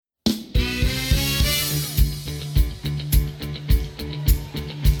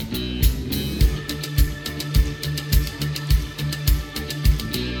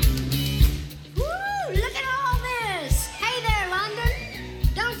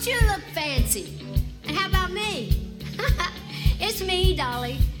Betsy. And how about me? It's me,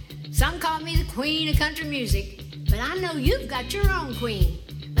 Dolly. Some call me the queen of country music, but I know you've got your own queen.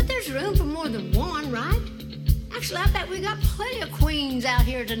 But there's room for more than one, right? Actually, I bet we got plenty of queens out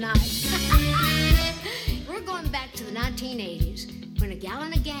here tonight. We're going back to the 1980s, when a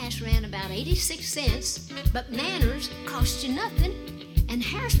gallon of gas ran about 86 cents, but manners cost you nothing, and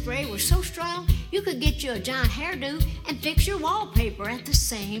hairspray was so strong you could get you a giant hairdo and fix your wallpaper at the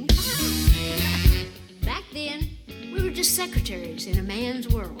same time. Back then, we were just secretaries in a man's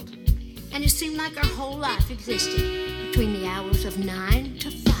world, and it seemed like our whole life existed between the hours of 9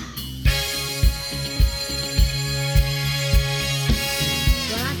 to 5.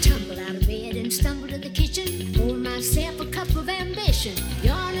 Well, I tumbled out of bed and stumbled to the kitchen, pour myself a cup of ambition,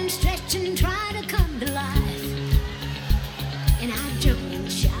 yawn and stretch and try to come to life. And I jump in the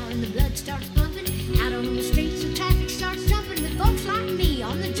shower and the blood starts pumping, out on the streets the traffic starts jumping with folks like me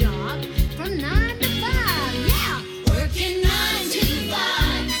on the job from 9 to 5. Yeah, working 9 to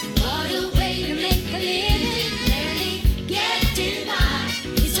 5. What a way to make a living, barely getting by.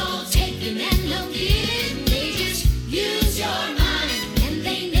 It's all taking and no giving. They just use your mind and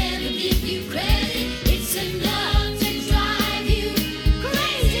they never give you credit. It's enough to drive you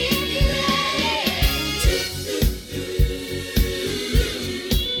crazy if you let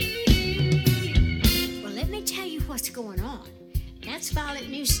it. Well, let me tell you what's going on. That's Violet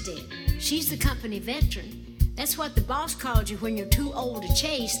Newstead. She's the company veteran. That's what the boss called you when you're too old to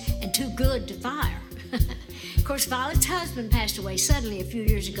chase and too good to fire. Of course, Violet's husband passed away suddenly a few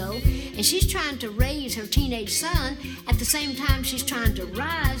years ago, and she's trying to raise her teenage son at the same time she's trying to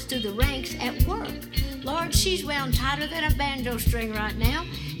rise through the ranks at work. Lord, she's wound tighter than a banjo string right now,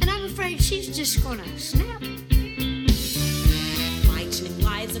 and I'm afraid she's just gonna snap. My two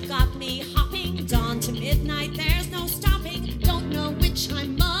wives have got me hopping, dawn to midnight, there's no stopping. Don't know which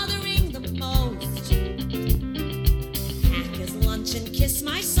I'm mothering the most. Pack his lunch and kiss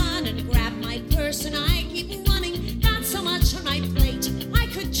my son and grab my purse and I keep running. Got so much on my plate I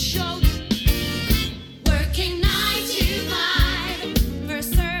could choke. Working 9 to 5 for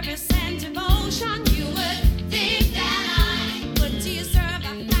service and devotion. You would think that I would deserve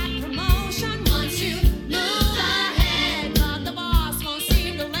a fat promotion. Want to move ahead, but the boss won't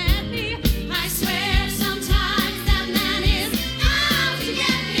seem to let me. I swear sometimes that man is out to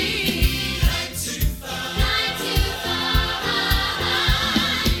get me. 9 to 5. 9 to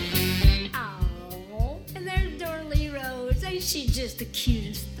 5. Oh, and there's Dorothy Rose. Ain't she just the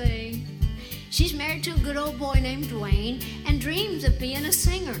cutest thing? She's married to a good old boy named Dwayne and dreams of being a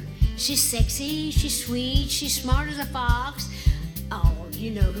singer. She's sexy, she's sweet, she's smart as a fox. Oh,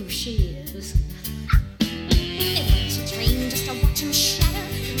 you know who she is. It was a dream just to watch him shatter,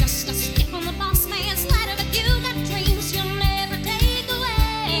 just a step on the boss man's ladder. But you got dreams you'll never take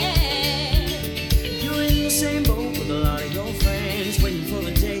away. You're in the same boat with a lot of your friends, waiting for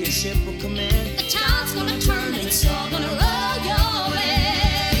the day your ship will come in. The tide's gonna turn and it's all gonna roll your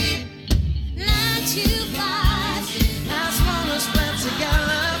way. 9 to 5. As long as we're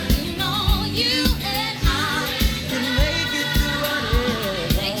together, You know you and I, can make it through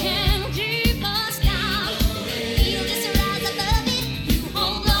whatever. they can keep us down. Feel this rise above it. You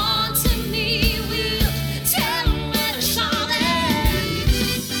hold on to me. We'll tell 'em where to shine.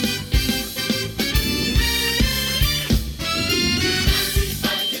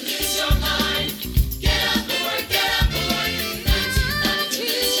 Use your mind. Get up and work, get up and work. 9 to 5,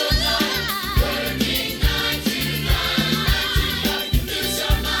 use your mind. Working 9 to 5. Use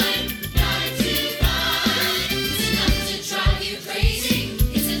your mind. 9 to 5. It's enough to drive you crazy.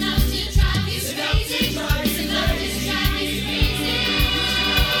 It's enough to drive you crazy. It's enough to drive you crazy.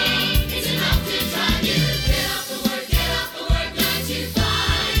 It's enough to drive you. Get up and work, 9 to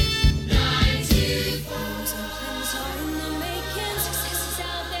 5. 9 to 5. Plans are in the making, success is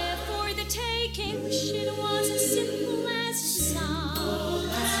out there for the taking. Wish it was as simple as it sounds.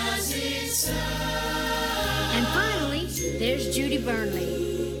 And finally, there's Judy Burnley.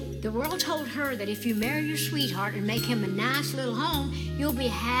 The world told her that if you marry your sweetheart and make him a nice little home, you'll be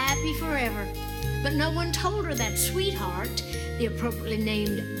happy forever. But no one told her that sweetheart, the appropriately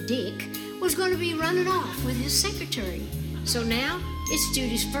named Dick, was going to be running off with his secretary. So now it's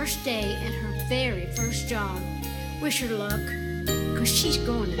Judy's first day at her very first job. Wish her luck, because she's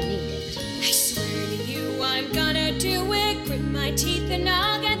going to need it. I swear to you, I'm gonna do it. Grit my teeth and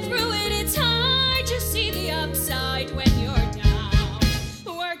I'll get through it. It's hard to see the upside when you're down.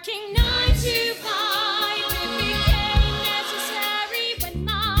 Working 9 to 5, it became necessary when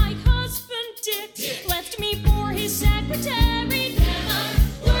my husband Dick left me for his secretary. Never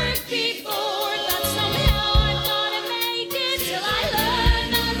worked before, but somehow I thought I'd make it till I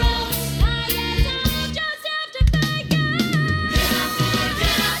learned the ropes. I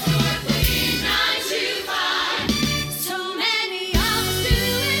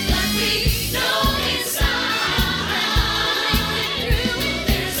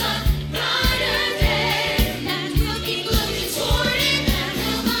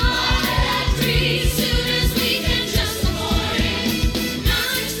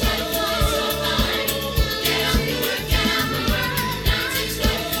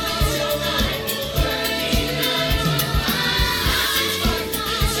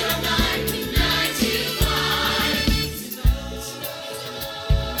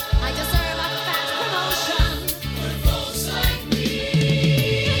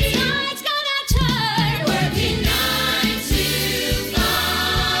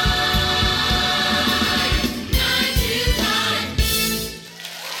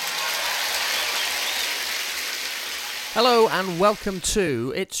and welcome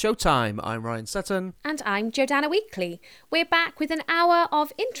to It's Showtime. I'm Ryan Sutton. And I'm Jordana Weekly. We're back with an hour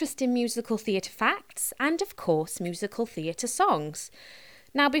of interesting musical theatre facts and, of course, musical theatre songs.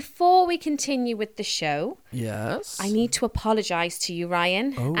 Now, before we continue with the show, Yes? I need to apologise to you,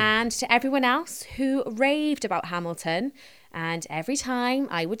 Ryan, and to everyone else who raved about Hamilton. And every time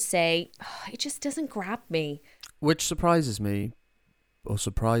I would say, it just doesn't grab me. Which surprises me, or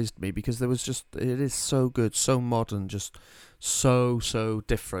surprised me, because it is so good, so modern, just so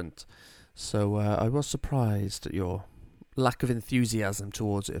different. So I was surprised at your lack of enthusiasm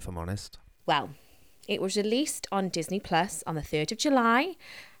towards it, if I'm honest. Well, it was released on Disney Plus on the 3rd of July,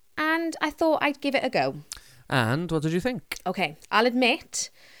 and I thought I'd give it a go. And what did you think? Okay, I'll admit,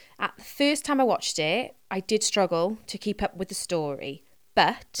 at the first time I watched it, I did struggle to keep up with the story.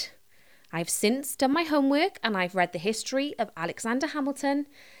 But I've since done my homework and I've read the history of Alexander Hamilton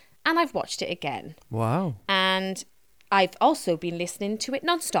and I've watched it again. Wow. And I've also been listening to it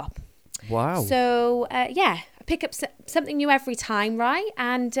non-stop. Wow. So, I pick up something new every time, right?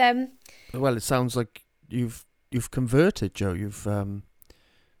 And well, it sounds like you've converted, Joe. You've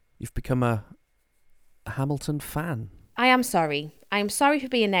become a Hamilton fan. I am sorry. I am sorry for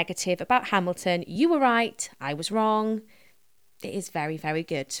being negative about Hamilton. You were right. I was wrong. It is very, very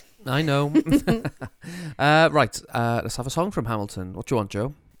good. I know. Right, let's have a song from Hamilton. What do you want,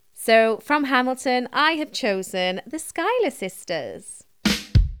 Joe? So, from Hamilton, I have chosen the Schuyler Sisters.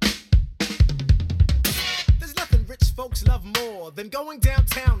 There's nothing rich folks love more than going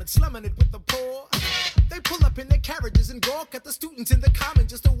downtown and slumming it with the poor. They pull up in their carriages and gawk at the students in the common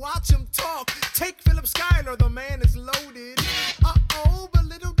just to watch them talk. Take Philip Schuyler, the man is loaded. Uh-oh, but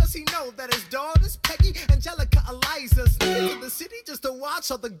little does he know that his daughters, Peggy, Angelica, Eliza, sneak into the city just to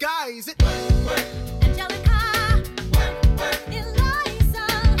watch all the guys. Angelica, Eliza,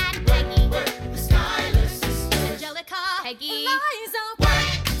 and Peggy, the Schuyler sisters. Angelica, Peggy, Eliza.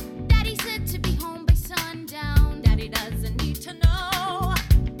 Daddy said to be home by sundown. Daddy doesn't need to know.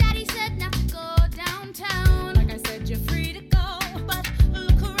 Daddy said not to go downtown. Like I said, you're free to go, but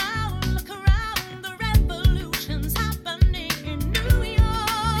look around, the revolution's happening in New York.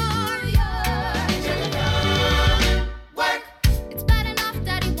 Angelica, work. It's bad enough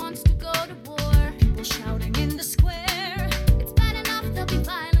Daddy wants to go to war. People shouting in the square. It's bad enough there'll be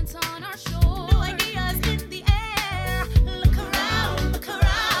violence on our shore. No ideas in the air. Look around,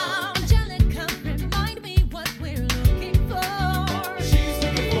 Angelica, remind me what we're looking for. She's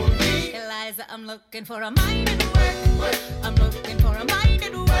looking for me. Eliza, I'm looking for a mind at work. I'm looking for a mind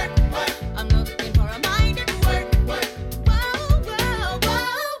at work. I'm looking for a mind at work. Whoa, whoa,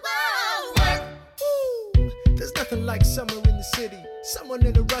 whoa, whoa, work. Ooh, there's nothing like summer in the city. Someone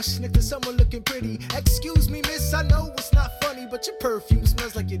in a rush next to someone looking pretty. Excuse me, miss, I know it's not funny, but your perfume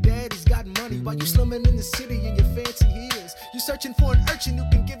smells like your daddy's got money. While you slumming in the city in your fancy heels, you searching for an urchin who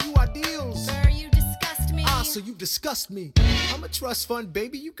can give you ideals. Sir, you disgust me. Ah, so you disgust me. I'm a trust fund,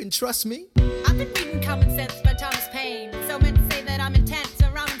 baby, you can trust me. I've been reading Common Sense by Thomas Paine. So men say that I'm intense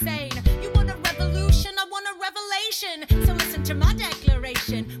or I'm insane. You want a revolution, I want a revelation. So listen to my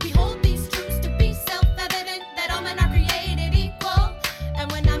declaration. We hold these truths to be self-evident, that all men are created equal.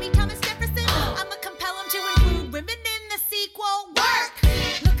 And when I meet Thomas Jefferson, I'ma compel him to include women in the sequel. Work!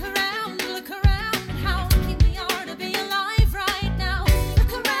 Look around at how lucky we are to be alive right now.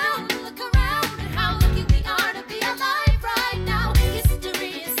 Look around at how lucky we are to be alive right now.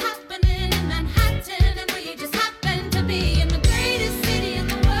 History is happening in Manhattan, and we just happen to be in the greatest city in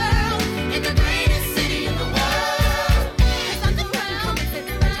the world. In the greatest city in the world. 'Cause I'm the crown,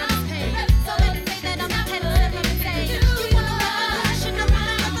 so let me say that I'm not telling them to say. You want a revolution, I want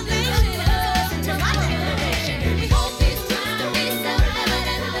a revelation. Listen to my declaration. We hold these truths to be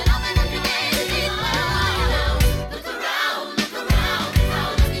self-evident, that all men are created equal. Look around at how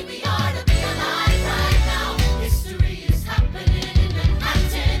lucky we are to be alive right now. History is happening in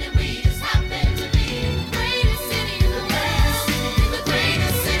Manhattan, and we just happen to be in the greatest city in the world. In the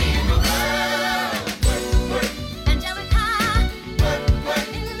greatest city in the world. Angelica,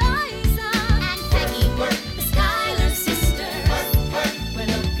 Eliza, and Peggy, the Schuyler sisters. We're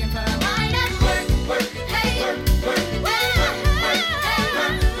looking for a mind at work. Hey, in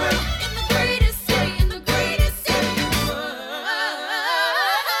the greatest city in the greatest city in the world.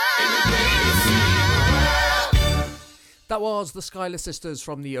 In the greatest city in the world. That was the Schuyler Sisters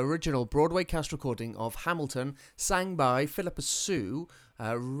from the original Broadway cast recording of Hamilton, sang by Philippa Sue,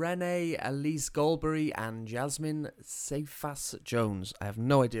 Renee Elise Goldberry and Jasmine Cephas Jones. I have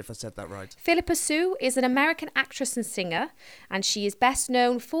no idea if I said that right. Philippa Sue is an American actress and singer, and she is best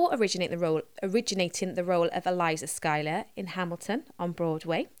known for originating the role of Eliza Schuyler in Hamilton on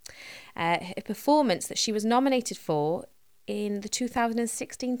Broadway. A performance that she was nominated for in the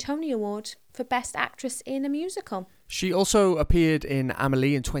 2016 Tony Award for Best Actress in a Musical. She also appeared in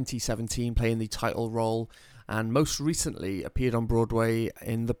Amelie in 2017, playing the title role, and most recently appeared on Broadway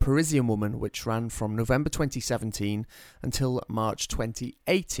in The Parisian Woman, which ran from November 2017 until March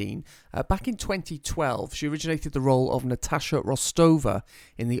 2018. Back in 2012, she originated the role of Natasha Rostova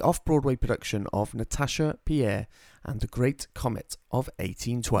in the off-Broadway production of Natasha, Pierre and the Great Comet of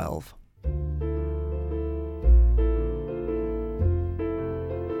 1812.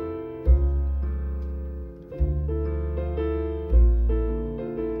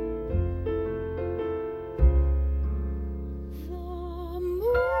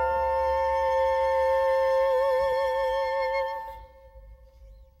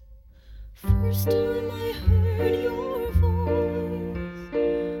 First time I heard your voice,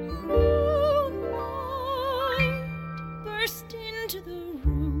 moonlight burst into the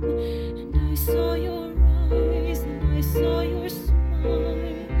room, and I saw your eyes, and I saw your smile,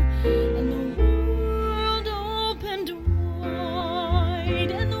 and the world opened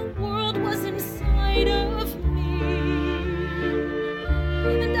wide, and the world was inside of me,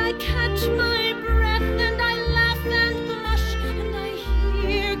 and I catch my breath, and I laugh and blush, and I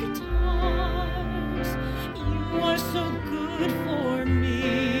hear guitar. You are so good for me.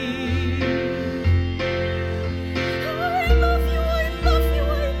 I love you, I love you,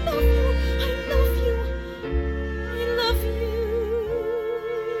 I love you, I love you, I love you.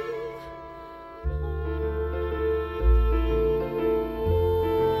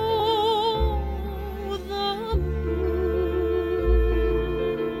 Oh, the moon.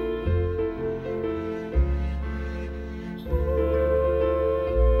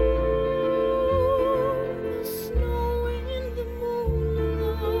 Snow in the moonlight,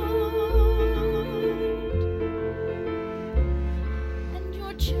 and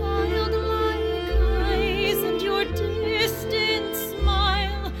your childlike eyes, and your distant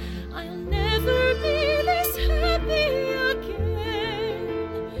smile. I'll never be this happy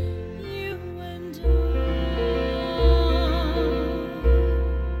again, you and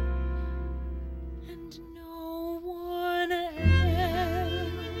no one else.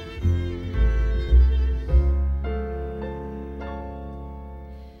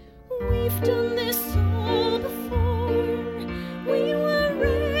 We've done this all before. We were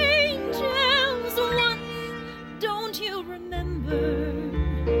angels once, don't you remember?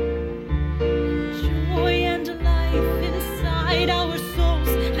 Joy and life inside our souls,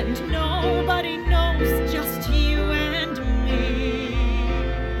 and nobody knows, just you and me.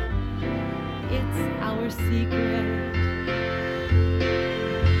 It's our secret.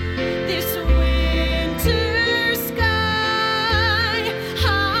 This winter sky,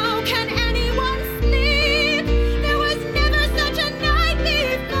 how can anyone sleep? There was never such a night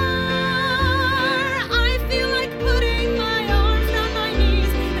before. I feel like putting my arms around my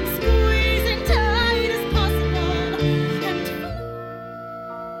knees and squeezing tight as possible and flying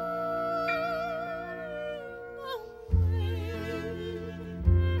away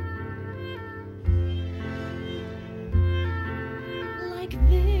like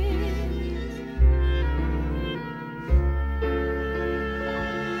this.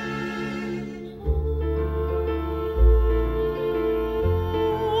 Oh, the moon.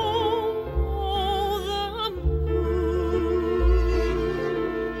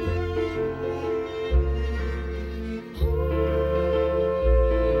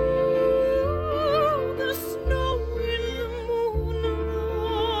 The snow in the moonlight,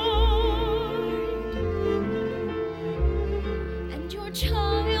 and your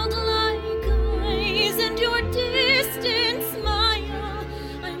childlike eyes, and your distant smile.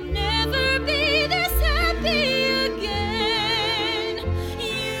 I'll never be this happy again,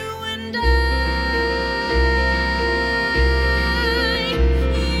 you and I,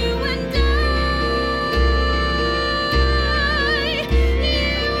 you and I,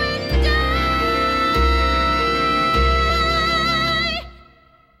 you and I.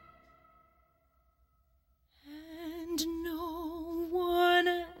 And no one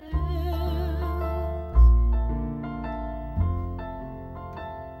else.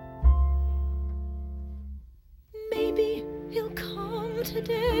 Maybe he'll come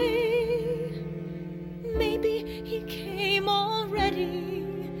today. Maybe he came already,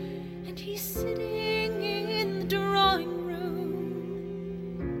 and he's sitting in the drawing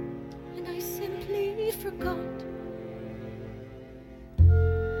room, and I simply forgot.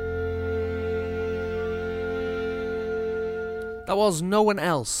 That was No One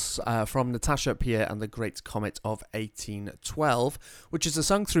Else from Natasha, Pierre and the Great Comet of 1812, which is a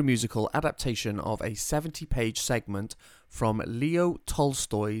sung-through musical adaptation of a 70-page segment from Leo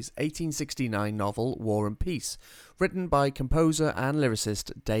Tolstoy's 1869 novel War and Peace, written by composer and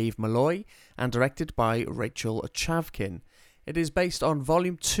lyricist Dave Malloy and directed by Rachel Chavkin. It is based on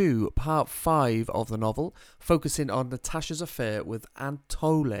Volume 2, Part 5 of the novel, focusing on Natasha's affair with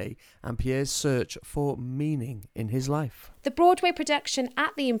Anatole and Pierre's search for meaning in his life. The Broadway production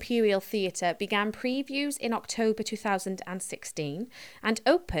at the Imperial Theatre began previews in October 2016 and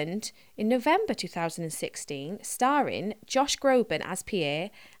opened in November 2016, starring Josh Groban as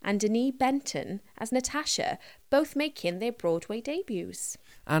Pierre and Denise Benton as Natasha, both making their Broadway debuts.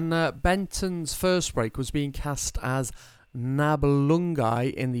 And Benton's first break was being cast as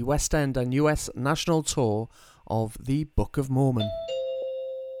Nabulungai in the West End and US national tour of the Book of Mormon.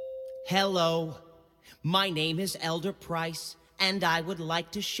 Hello, my name is Elder Price, and I would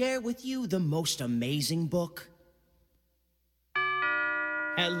like to share with you the most amazing book.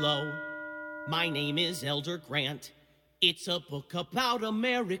 Hello, my name is Elder Grant. It's a book about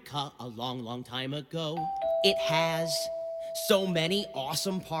America a long, long time ago. It has so many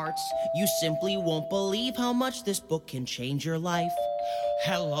awesome parts, you simply won't believe how much this book can change your life.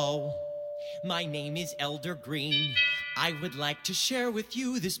 Hello, my name is Elder Green. I would like to share with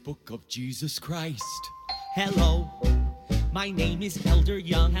you this book of Jesus Christ. Hello, my name is Elder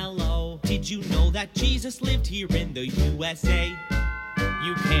Young. Hello, did you know that Jesus lived here in the USA?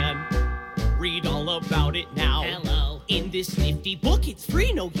 You can read all about it now. Hello, in this nifty book, it's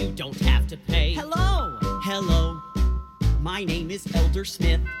free. No, you don't have to pay. Hello, my name is Elder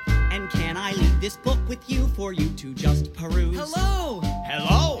Smith, and can I leave this book with you for you to just peruse? Hello!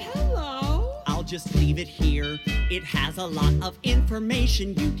 I'll just leave it here. It has a lot of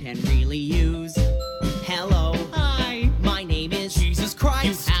information you can really use. Hello. Hi. My name is Jesus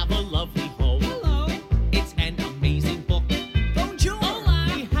Christ. You have a lovely home. Hello. It's an amazing book. Bonjour. Hola.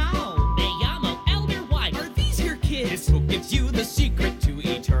 Ni hao. Me llamo Elder White. Are these your kids? This book gives you the secret to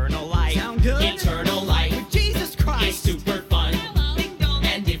eternal life. Sound good? Eternal life with Jesus Christ. It's super fun. Hello. Ding dong.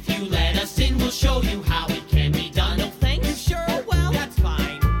 And if you let us in, we'll show you how it can be done. No thanks? You sure? Oh, well, that's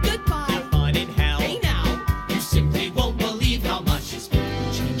fine. Goodbye. Have fun in hell. Hey now. You simply won't believe how much this book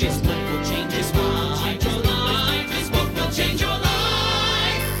will change. This book will change this book will change your life. This book will change your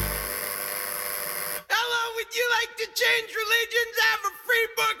life. Hello, would you like to change religions? I have a free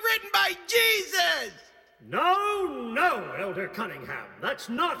book written by Jesus. No, Elder Cunningham. That's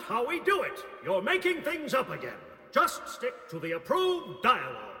not how we do it. You're making things up again. Just stick to the approved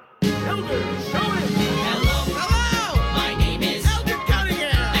dialogue. Elders, show him. Hello. My name is Elder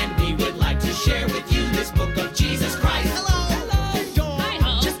Cunningham, and we would like to share with you this book of Jesus Christ. Hello.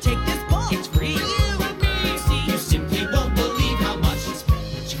 Hi-ho. Just take this book. It's free. You see, you simply won't believe how much this book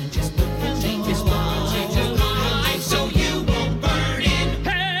will change. This book will change. This book will change your life, so you won't burn in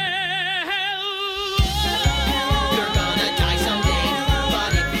hell. You're gonna die someday,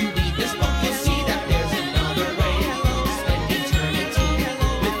 but if you read this book, you'll see that there's another way. Spend eternity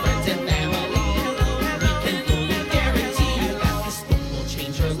with friends and family. We can fully guarantee you that this book will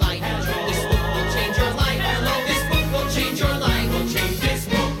change your life. This book will change your life. This book will change your life. This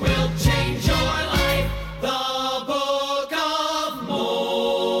book will change your life. The Book of Mormon.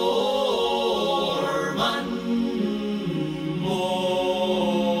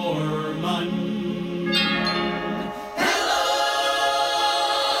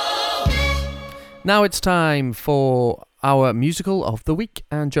 Now it's time for our musical of the week.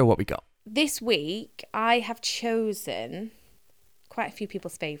 And Joe, what we got? This week, I have chosen quite a few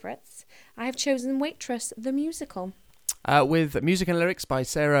people's favourites. I have chosen Waitress, the musical. With music and lyrics by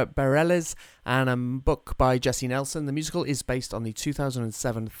Sarah Bareilles and a book by Jesse Nelson. The musical is based on the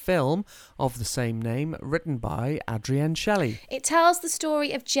 2007 film of the same name, written by Adrienne Shelley. It tells the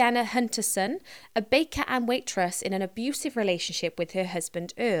story of Jenna Hunterson, a baker and waitress in an abusive relationship with her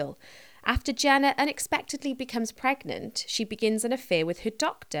husband Earl. After Jenna unexpectedly becomes pregnant, she begins an affair with her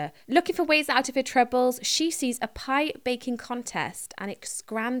doctor. Looking for ways out of her troubles, she sees a pie baking contest and its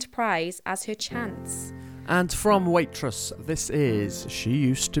grand prize as her chance. And from Waitress, this is She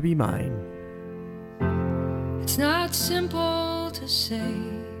Used to Be Mine. It's not simple to say.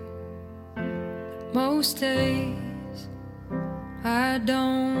 Most days I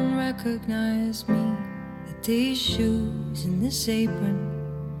don't recognize me. These shoes and this apron,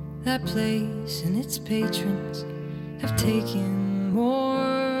 that place and its patrons have taken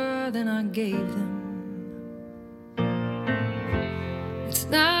more than I gave them. It's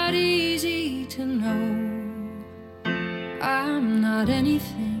not easy to know I'm not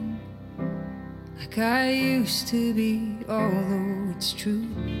anything like I used to be, although it's true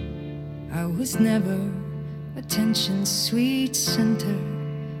I was never attention's sweet center.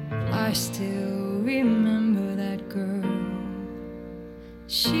 I still remember that girl.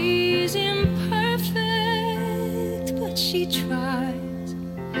 She's imperfect, she tries.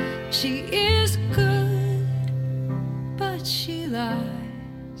 She is good, but she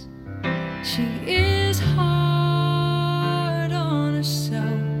lies. She is hard on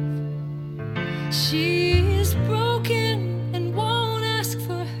herself. She is broken and won't ask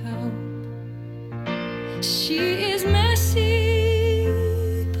for help. She is messy,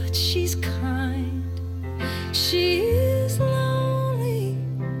 but she's kind. She is lonely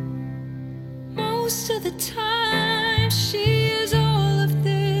most of the time. She is all of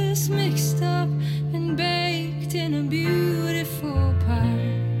this mixed up and baked in a beautiful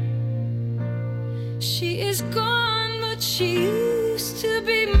pie. She is gone, but she used to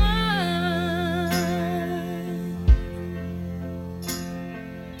be mine.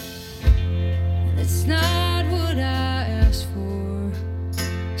 And it's not what I asked for.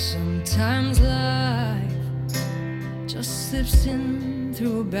 Sometimes life just slips in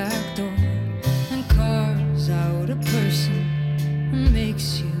through a back door and carves out a person and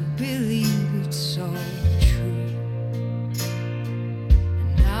makes you believe it's so true.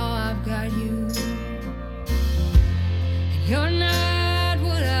 And now I've got you, and you're not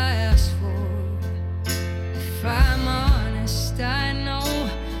what I asked for. If I'm honest, I know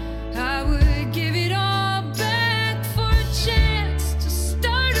I would give it all back for a chance to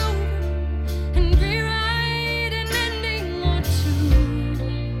start over and rewrite an ending or two.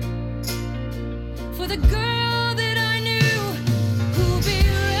 For the girl that I knew who'd be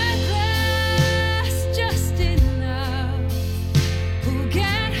reckless just enough, who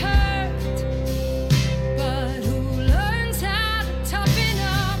get hurt, but who learns how to toughen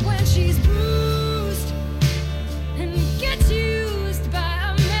up when she's bruised and gets used by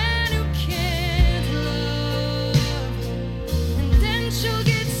a man who can't love. And then she'll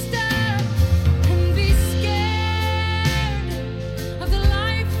get stuck and be scared of the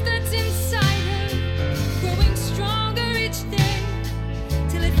life that's inside her, growing stronger each day,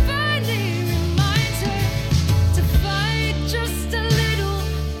 till it finally reminds her to fight just a little,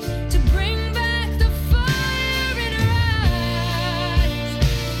 to bring back the fire in her eyes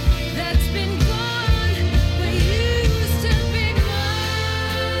that's been gone but used to be mine.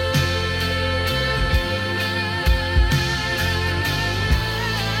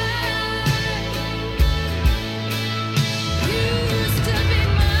 Used to be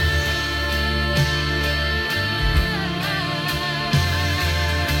mine.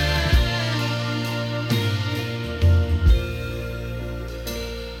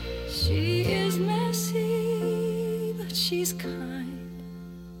 She is messy, but she's kind.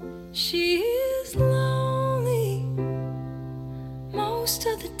 She is lonely most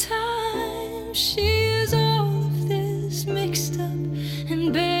of the time. She is all of this mixed up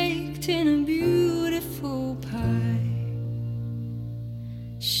and baked in a beautiful pie.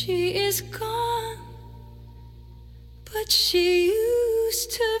 She is gone, but she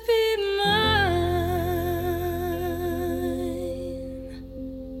used to be mine.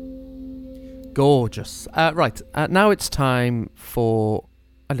 Gorgeous. Right, now it's time for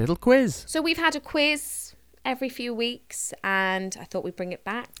a little quiz. So we've had a quiz every few weeks, and I thought we'd bring it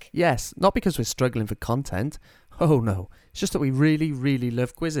back. Yes, not because we're struggling for content. Oh no, it's just that we really, really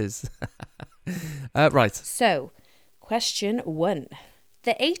love quizzes. Right. So, question 1.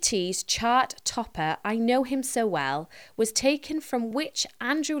 The 80s chart topper, I Know Him So Well, was taken from which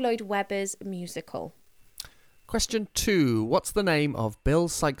Andrew Lloyd Webber's musical? Question 2. What's the name of Bill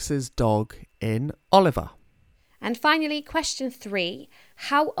Sykes' dog in Oliver? And finally, question 3.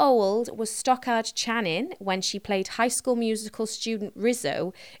 How old was Stockard Channing when she played High School Musical student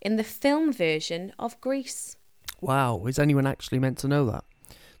Rizzo in the film version of Grease? Wow, is anyone actually meant to know that?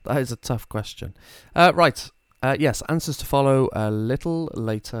 That is a tough question. Right, yes, answers to follow a little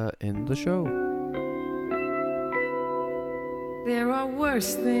later in the show. There are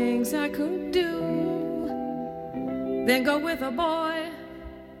worse things I could do than go with a boy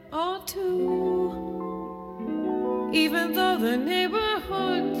or two. Even though the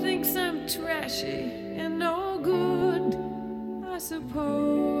neighborhood thinks I'm trashy and no good, I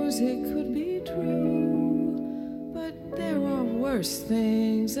suppose it could be true. But there are worse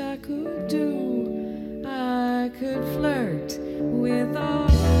things I could do. I could flirt with all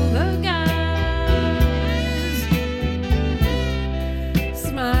the guys,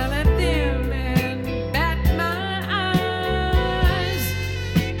 smile at them and bat my eyes,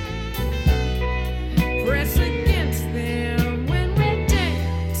 press against them when we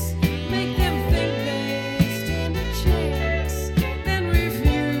dance, make them think they stand a chance, then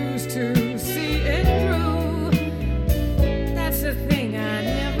refuse to see it through. That's the thing I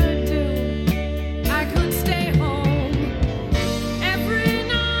never do. I could stay home every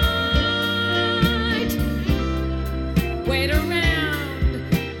night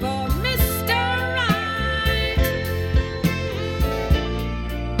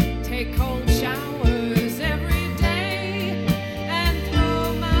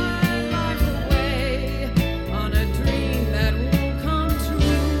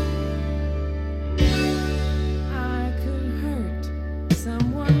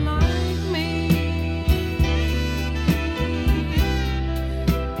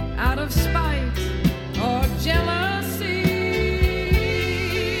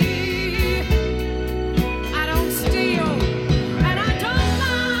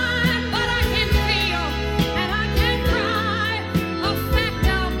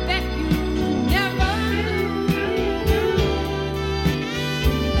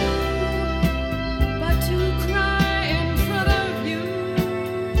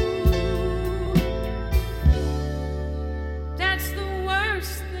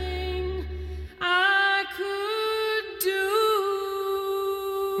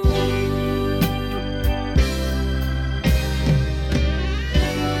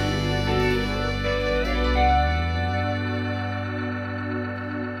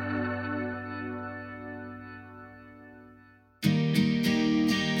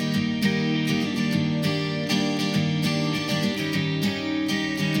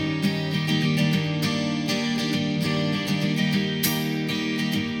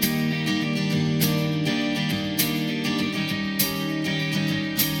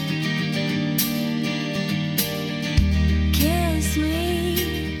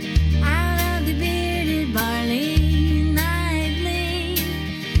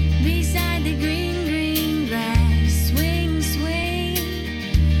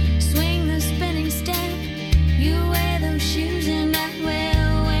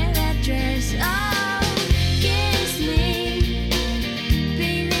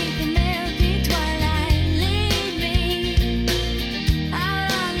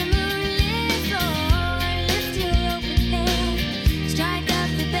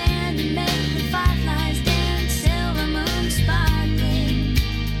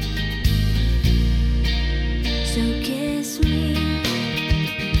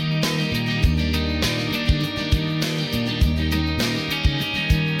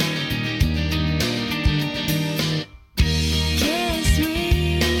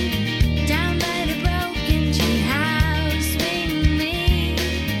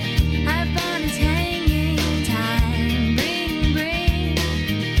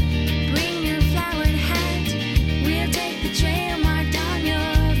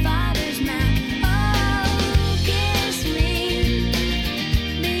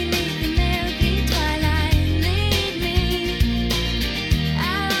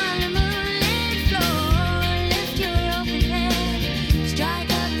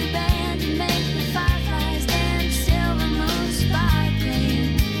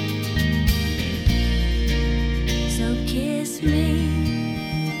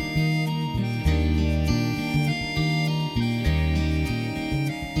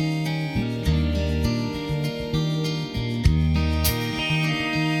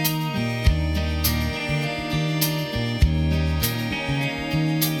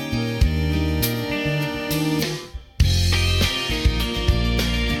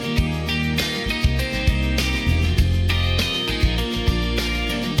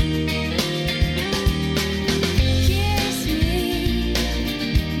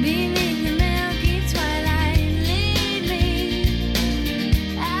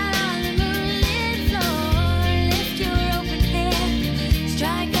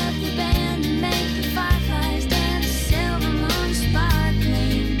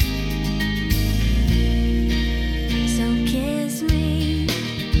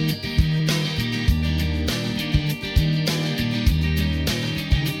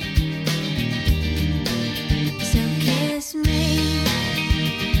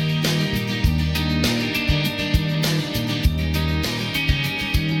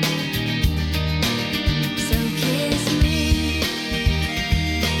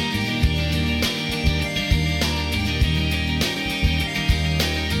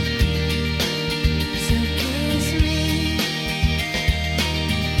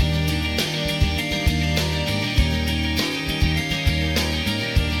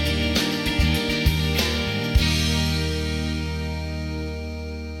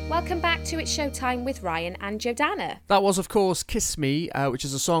welcome back to It's Showtime with Ryan and Jordana. That was, of course, Kiss Me, which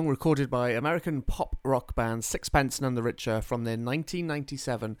is a song recorded by American pop rock band Sixpence None the Richer from their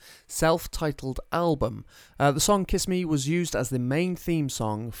 1997 self-titled album. The song Kiss Me was used as the main theme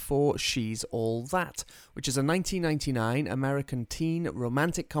song for She's All That, which is a 1999 American teen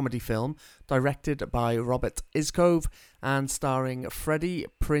romantic comedy film directed by Robert Iscove and starring Freddie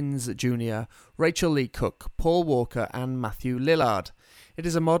Prinze Jr., Rachel Lee Cook, Paul Walker and Matthew Lillard. It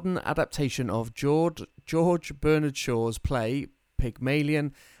is a modern adaptation of George Bernard Shaw's play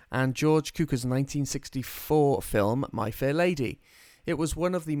Pygmalion and George Cukor's 1964 film My Fair Lady. It was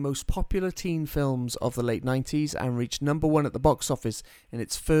one of the most popular teen films of the late 90s and reached number one at the box office in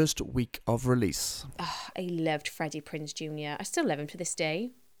its first week of release. Oh, I loved Freddie Prinze Jr. I still love him to this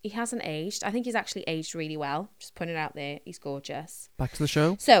day. He hasn't aged. I think he's actually aged really well. Just putting it out there. He's gorgeous. Back to the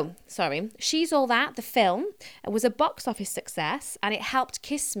show. So, She's All That, the film, was a box office success and it helped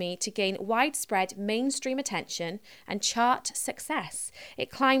Kiss Me to gain widespread mainstream attention and chart success.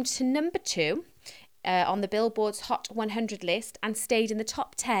 It climbed to number 2 on the Billboard's Hot 100 list and stayed in the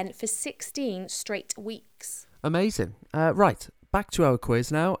top 10 for 16 straight weeks. Amazing. Right. Back to our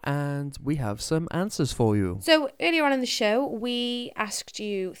quiz now, and we have some answers for you. So earlier on in the show, we asked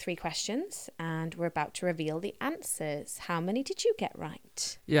you 3 questions, and we're about to reveal the answers. How many did you get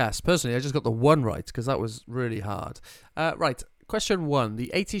right? Yes, personally, I just got the 1 right, because that was really hard. Right, question 1. The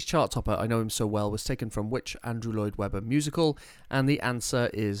 80s chart topper, I Know Him So Well, was taken from which Andrew Lloyd Webber musical? And the answer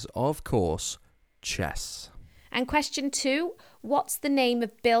is, of course, Chess. And question 2, what's the name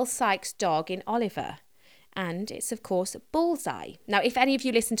of Bill Sykes' dog in Oliver? And it's, of course, Bullseye. Now, if any of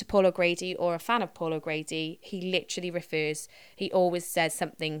you listen to Paul O'Grady or are a fan of Paul O'Grady, he always says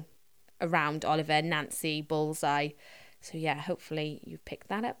something around Oliver, Nancy, Bullseye. So, yeah, hopefully you've picked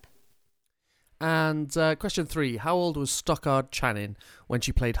that up. And question 3, how old was Stockard Channing when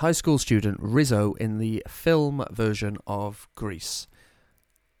she played high school student Rizzo in the film version of Grease?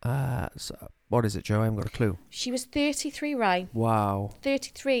 So what is it, Joe? I haven't got a clue. She was 33, right? Wow.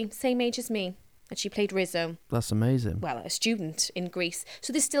 33, same age as me. And she played Rizzo. That's amazing. Well, a student in Greece.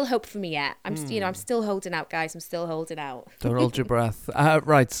 So there's still hope for me yet. I'm still holding out, guys. I'm still holding out. Don't hold your breath.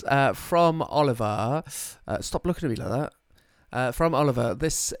 Right, from Oliver. Stop looking at me like that. From Oliver,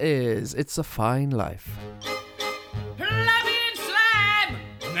 this is It's a Fine Life. Plummy and Slam!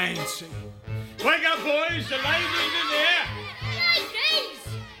 Nancy. Wake up, boys. The ladies in here. Ladies!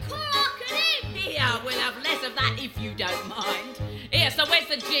 Corking in! Here, we'll have less of that if you don't mind. Here, so where's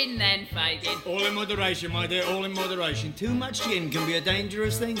the gin then, Fagin? All in moderation, my dear, all in moderation. Too much gin can be a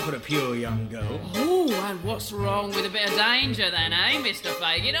dangerous thing for a pure young girl. Oh, and what's wrong with a bit of danger then, eh, Mr.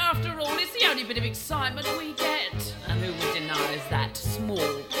 Fagin? After all, it's the only bit of excitement we get. And who would deny us that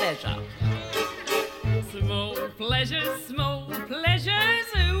small pleasure? Small pleasures,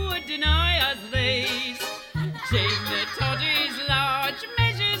 who would deny us these? Gin toddies, large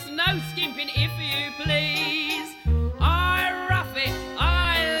measures, no skimping if you please. I rough it,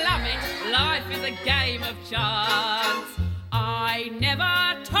 I love it, life is a game of chance. I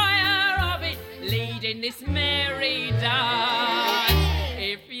never tire of it, leading this merry dance.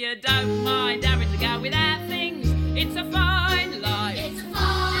 If you don't mind having to go without things, it's a fine life. It's a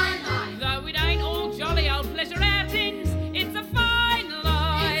fine life. Though it ain't all jolly old pleasure outings, it's a fine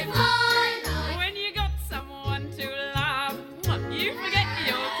life. It's a fine life. When you got someone to love, you forget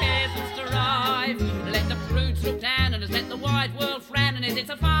your cares and strive. Let the prudes look down and let the wide world frown, and it's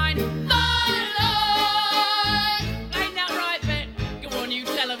a fine Fine life. Ain't that right, Bet? Go on, you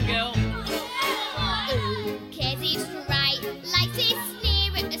tell 'em, girl. Cares is right, lights is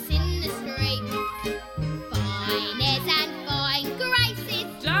near at us in the street. Finest and fine graces,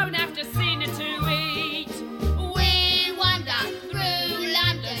 Don't have to sin to eat. we wander through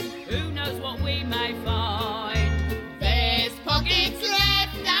London. Who knows what we may find? There's pockets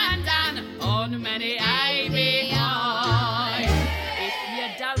left undone on many a behind. If you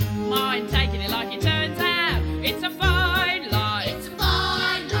don't mind taking it like it turns out, it's a fine life. It's a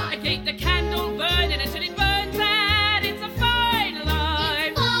fine life. Keep the candle burning until it burns out. It's a fine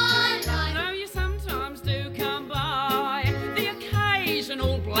life. Fine life. Though you sometimes do come by the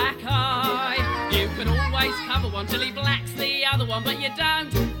occasional black eye, you can always cover one till he blacks the other one, but you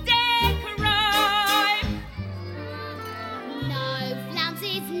don't dare cry. No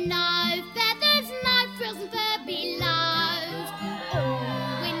flounces, no feathers, no frills and fur belows. All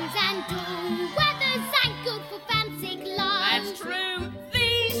winds and all weathers ain't good for fancy clothes. That's true.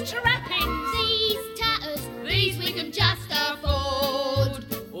 These trappings, These tatters, these we can just afford.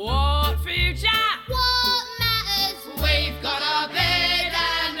 what future? What matters? We've got a bed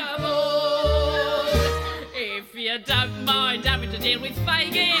and a board. If you you don't mind having to deal with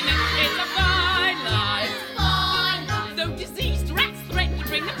Fagin, it's a fine life. Though diseased rats threaten to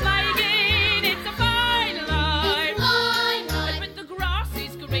bring the plague in, it's a fine life. But the grass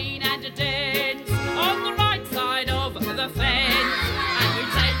is green and dense on the right side of the fence, and we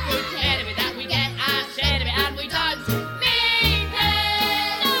take good care of it, that we get our share of it, and we don't mean it.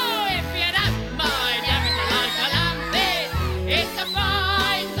 No, if you don't mind having to like a lumpet, it's a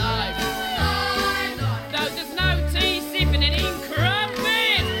fine life. Though there's no tea sipping and in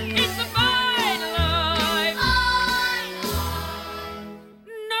crumpet, it's a fine life.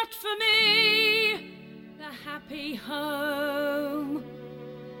 Not for me, the happy home,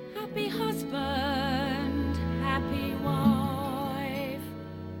 happy husband, happy wife.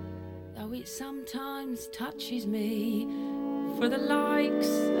 Though it sometimes touches me, for the likes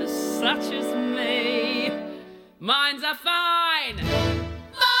of such as me, mine's a fine.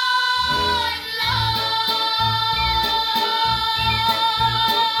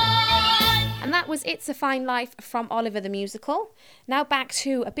 And that was It's a Fine Life from Oliver the Musical. Now back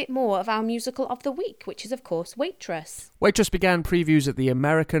to a bit more of our musical of the week, which is, of course, Waitress. Waitress began previews at the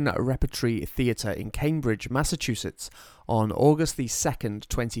American Repertory Theatre in Cambridge, Massachusetts on August the 2nd,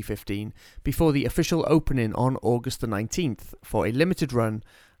 2015, before the official opening on August the 19th for a limited run,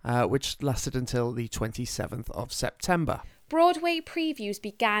 which lasted until the 27th of September. Broadway previews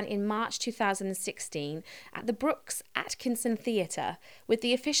began in March 2016 at the Brooks Atkinson Theatre, with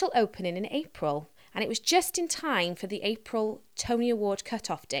the official opening in April. And it was just in time for the April Tony Award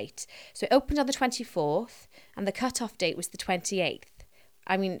cut-off date. So it opened on the 24th, and the cut-off date was the 28th.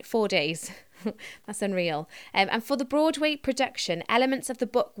 I mean, 4 days. That's unreal. And for the Broadway production, elements of the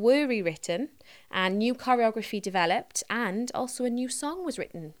book were rewritten, and new choreography developed, and also a new song was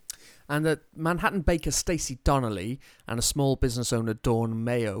written. And that Manhattan baker Stacey Donnelly and a small business owner Dawn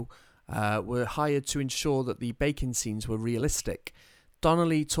Mayo were hired to ensure that the baking scenes were realistic.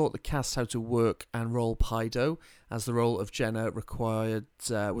 Donnelly taught the cast how to work and roll pie dough, as the role of Jenna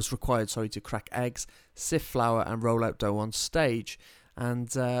was required to crack eggs, sift flour and roll out dough on stage. And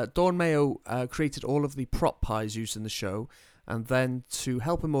Dawn Mayo created all of the prop pies used in the show, and then to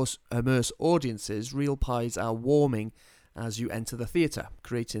help immerse audiences, real pies are warming as you enter the theatre,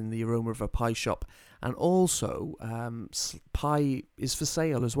 creating the aroma of a pie shop. And also, pie is for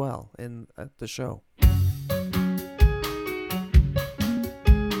sale as well in the show.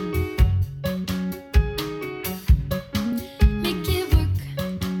 Make it work,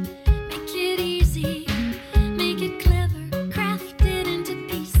 make it easy, make it clever, craft it into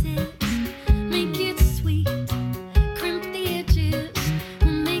pieces, make it sweet, crimp the edges,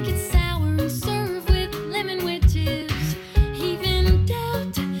 make it sour and serve with lemon wedges. Even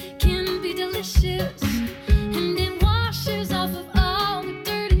doubt can be delicious, and it washes off of all the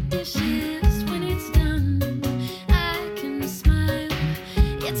dirty dishes when it's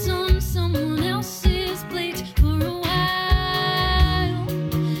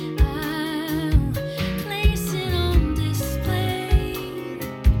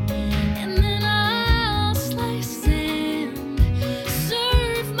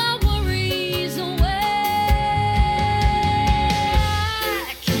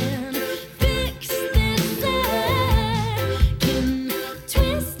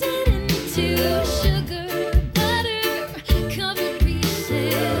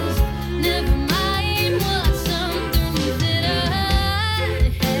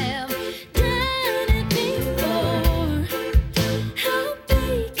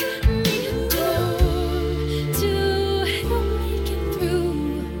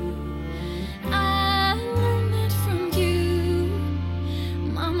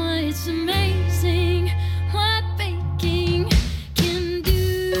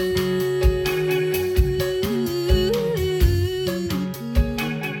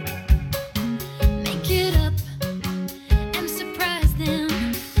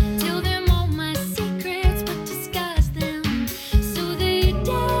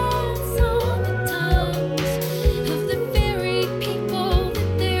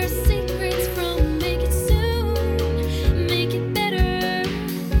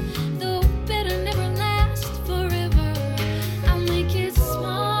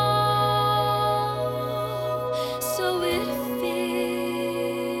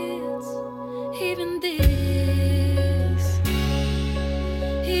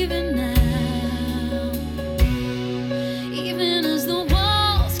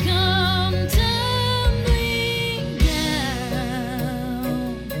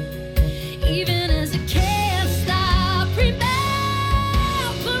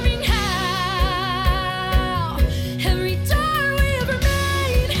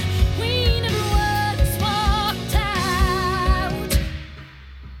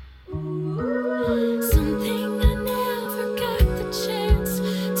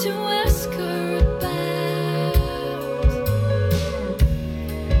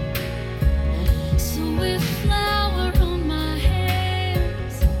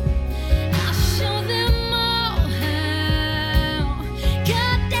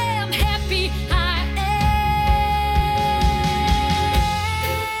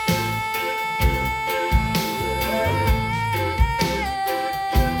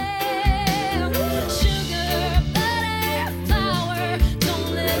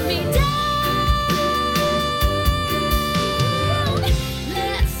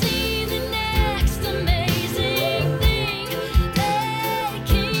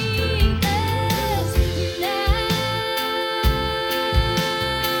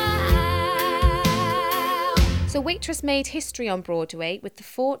Waitress made history on Broadway with the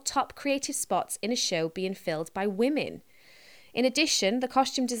 4 top creative spots in a show being filled by women. In addition, the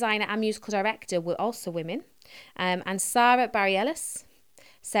costume designer and musical director were also women. And Sarah Bareilles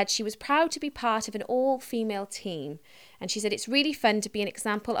said she was proud to be part of an all-female team. And she said it's really fun to be an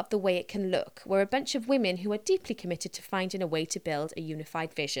example of the way it can look. We're a bunch of women who are deeply committed to finding a way to build a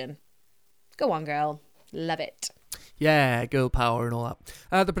unified vision. Go on, girl. Love it. Yeah, girl power and all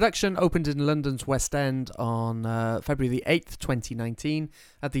that. The production opened in London's West End on February the 8th, 2019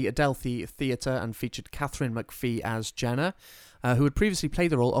 at the Adelphi Theatre and featured Catherine McPhee as Jenna, who had previously played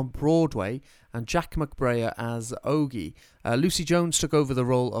the role on Broadway, and Jack McBrayer as Ogie. Lucy Jones took over the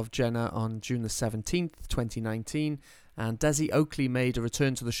role of Jenna on June the 17th, 2019, and Desi Oakley made a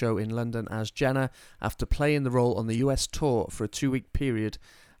return to the show in London as Jenna after playing the role on the US tour for a 2-week period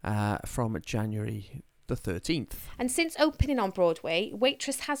from January the 13th. And since opening on Broadway,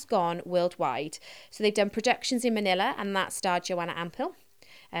 Waitress has gone worldwide. So they've done productions in Manila, and that starred Joanna Ampil.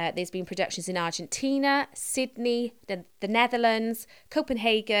 There's been productions in Argentina, Sydney, the Netherlands,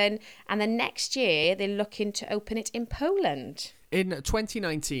 Copenhagen, and then next year they're looking to open it in Poland. In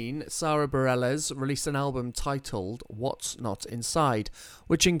 2019, Sarah Bareilles released an album titled What's Not Inside,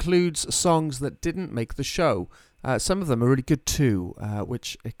 which includes songs that didn't make the show. Some of them are really good too,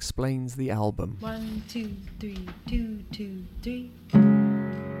 which explains the album. 1, 2, 3, 2, 2, 3.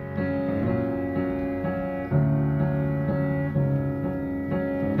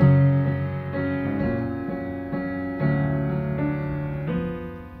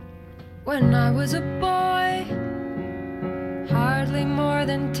 When I was a boy, hardly more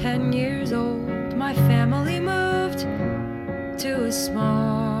than 10 years old, my family moved to a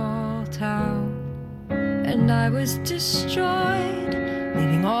small town. And I was destroyed,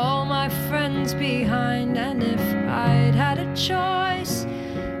 leaving all my friends behind. And if I'd had a choice,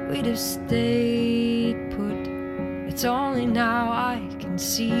 we'd have stayed put. It's only now I can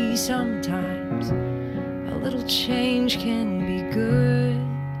see sometimes a little change can be good.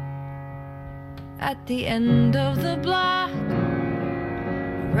 At the end of the block,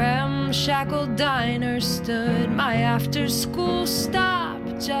 a ramshackle diner stood, my after-school stop,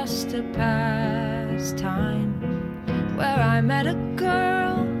 just to pass time, where I met a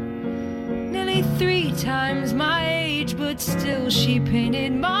girl nearly 3 times my age, but still she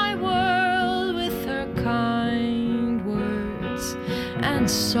painted my world with her kind words and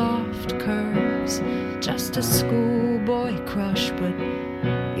soft curves. Just a schoolboy crush, but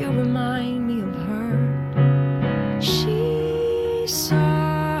you remind me of her. She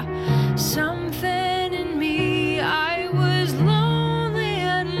saw something in me. I was lonely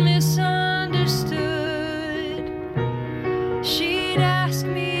and misunderstood. She'd ask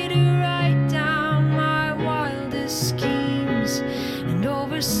me to write down my wildest schemes, and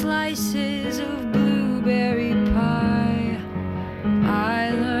over slices of blueberry pie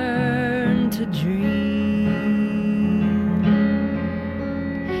I learned to dream.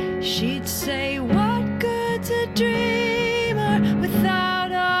 She'd say, what good's a dreamer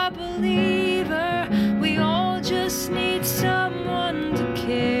without a believer? We all just need someone to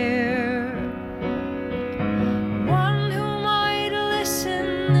care, one who might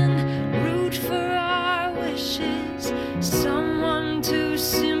listen and root for our wishes, someone to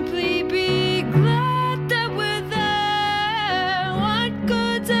simply be glad that we're there. What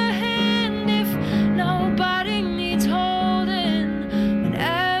good's a hand if nobody needs holding when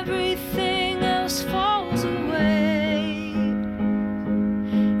everything else falls away?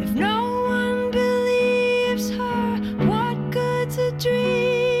 If no one believes her, what good's a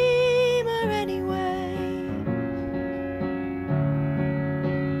dreamer anyway?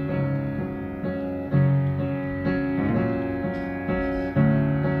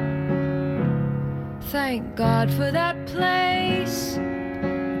 Thank God for that place.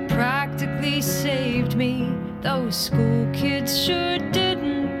 It practically saved me. Those school kids sure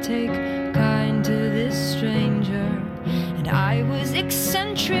didn't take kind to this stranger. And I was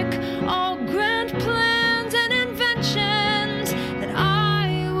eccentric, all grand plans and inventions that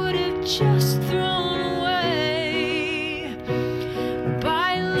I would have just thrown away.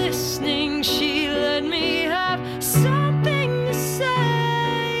 By listening, she let me have something to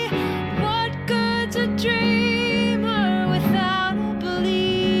say. What good's a dreamer without a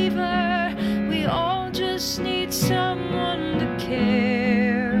believer? We all just need someone to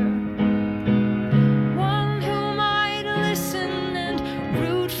care, one who might listen and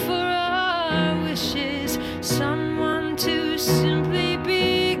root for our wishes, someone to simply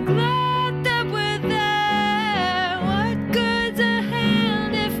be glad that we're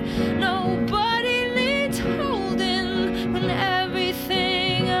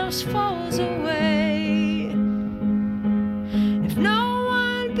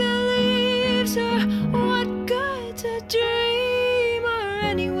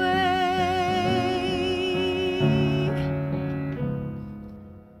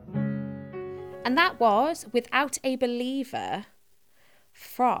that was Without a Believer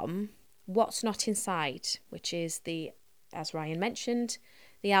from What's Not Inside, which is the, as Ryan mentioned,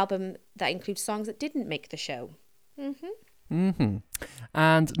 the album that includes songs that didn't make the show.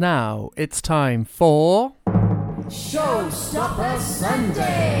 And now it's time for Showstopper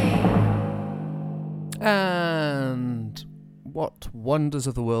Sunday. And what wonders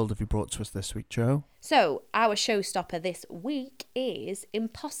of the world have you brought to us this week, Joe? So, our showstopper this week is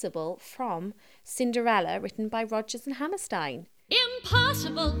Impossible from Cinderella, written by Rodgers and Hammerstein.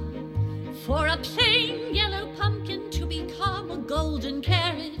 Impossible for a plain yellow pumpkin to become a golden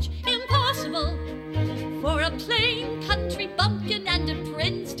carriage. Impossible for a plain country bumpkin and a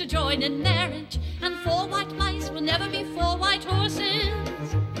prince to join in marriage. And 4 white mice will never be 4 white horses.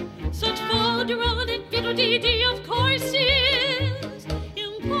 Such folderol and fiddle-dee-dee, of course, is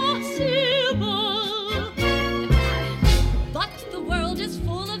impossible. But the world is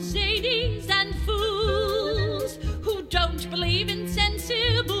full of zanies and fools who don't believe in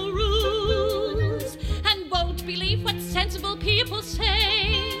sensible rules and won't believe what sensible people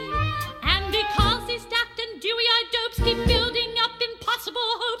say. And because these daft and dewy-eyed dopes keep building up impossible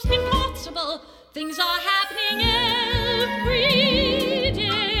hopes, impossible things are happening every day.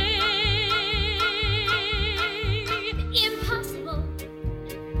 Impossible.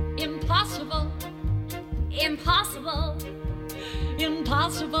 Impossible. Impossible.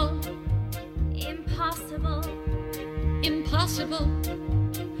 Impossible. Impossible. Impossible.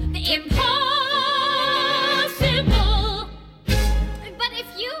 Impossible. But if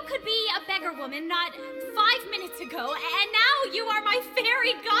you could be a beggar woman not 5 minutes ago, and now you are my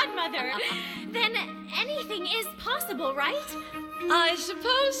fairy godmother, then anything is possible, right? I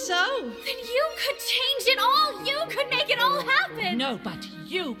suppose so. Then you could change it all. You could make it all happen. No, but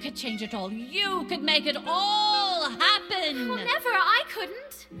you could change it all. You could make it all happen. Well, never. I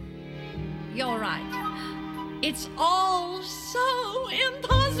couldn't. You're right. It's all so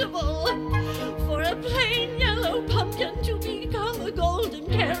impossible for a plain yellow pumpkin to become a golden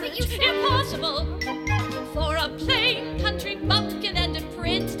carriage. Impossible for a plain country bumpkin and a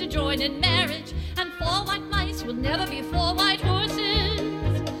prince to join in marriage. And 4 white mice will never be 4 white horses.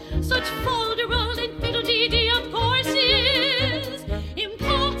 Such folderol and fiddle-dee-dee, of course, is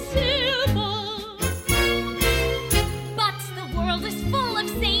impossible. But the world is full of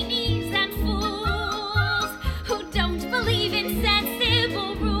zanies and fools who don't believe in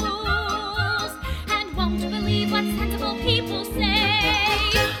sensible rules and won't believe what sensible people say.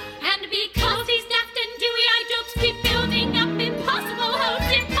 And because these daft and dewy-eyed dopes keep building up impossible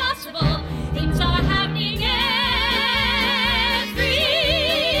hopes, impossible things are happening every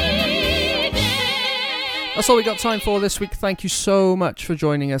day. That's all we got time for this week. Thank you so much for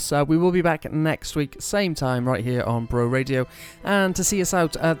joining us. We will be back next week, same time, right here on Bro Radio. And to see us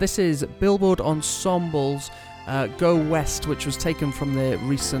out, this is Billboard Ensemble's Go West, which was taken from their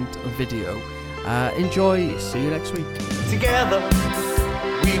recent video. Enjoy. See you next week. Together,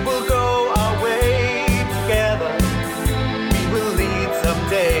 we will go our way. Together, we will lead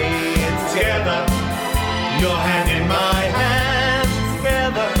someday. Together, your hand